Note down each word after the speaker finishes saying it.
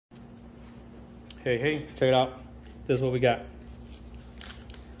Hey, check it out. This is what we got.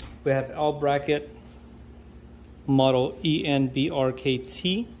 We have L bracket model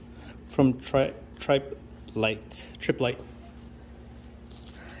ENBRKT from Tripp Lite.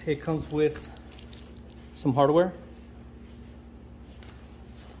 It comes with some hardware.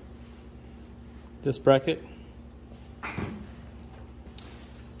 This bracket.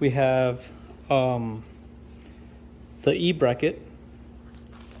 We have the E bracket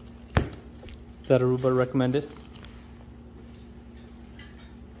that Aruba recommended.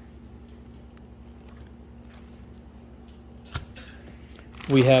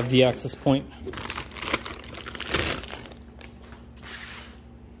 We have the access point.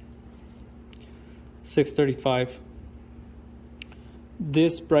 .635.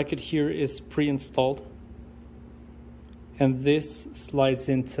 This bracket here is pre-installed, and this slides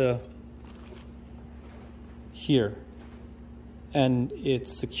into here, and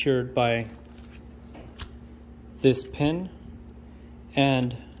it's secured by this pin,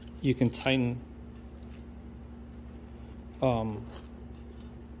 and you can tighten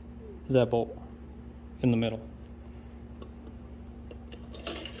that bolt in the middle.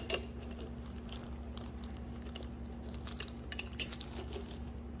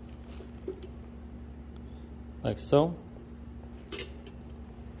 Like so.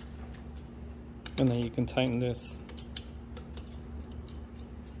 And then you can tighten this.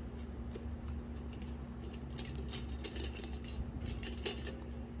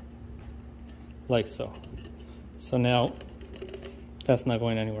 Like so. So now that's not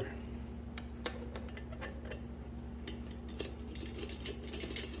going anywhere.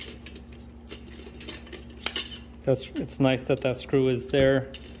 It's nice that that screw is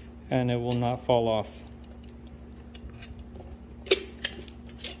there and it will not fall off.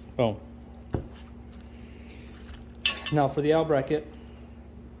 Boom. Now for the L bracket,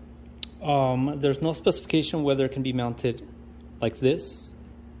 there's no specification whether it can be mounted like this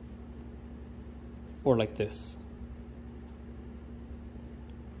or like this.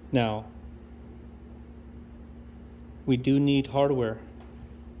 Now, we do need hardware,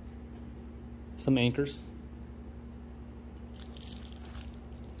 some anchors.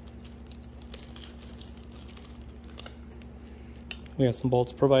 We have some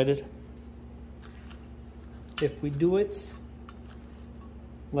bolts provided. If we do it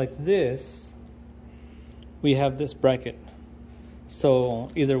like this, we have this bracket. So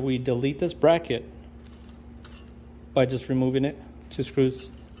either we delete this bracket by just removing it, 2 screws,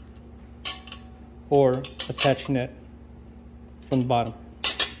 or attaching it from the bottom.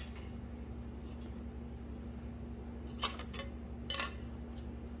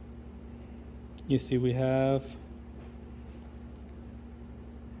 You see we have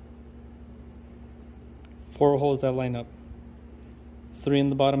 4 holes that line up. 3 in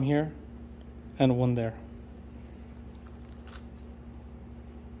the bottom here and 1 there.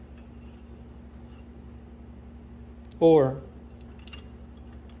 Or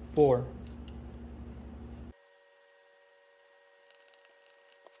 4.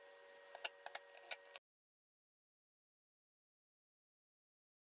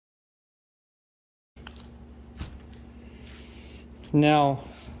 Now,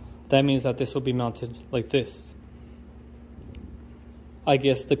 that means that this will be mounted like this. I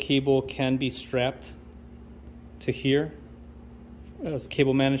guess the cable can be strapped to here as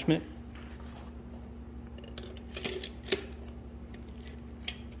cable management.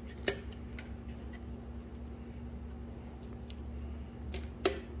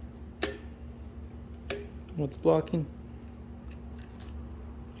 What's blocking?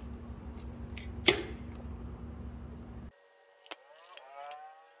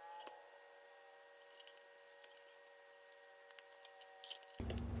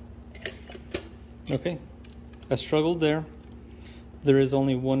 Okay, I struggled there. There is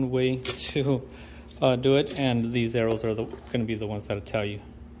only one way to do it, and these arrows are going to be the ones that tell you.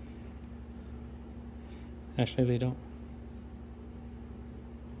 Actually, they don't.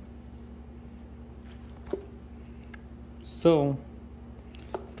 So,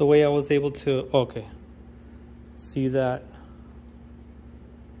 the way I was able to, okay, see that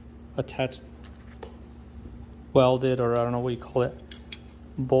attached, welded, or I don't know what you call it,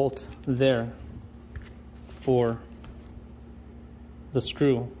 bolt there for the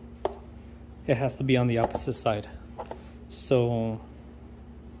screw. It has to be on the opposite side. So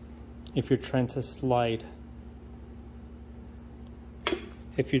if you're trying to slide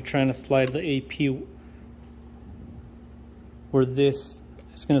the AP where this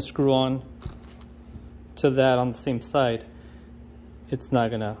is going to screw on to that on the same side, it's not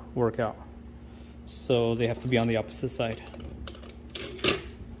going to work out. So they have to be on the opposite side.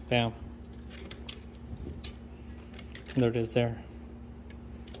 Bam. There it is there.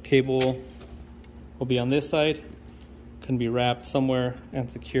 Cable will be on this side, can be wrapped somewhere and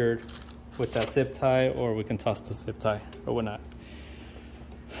secured with that zip tie, or we can toss the zip tie or whatnot.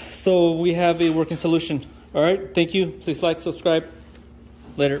 So we have a working solution. All right, thank you. Please like, subscribe.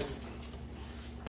 Later.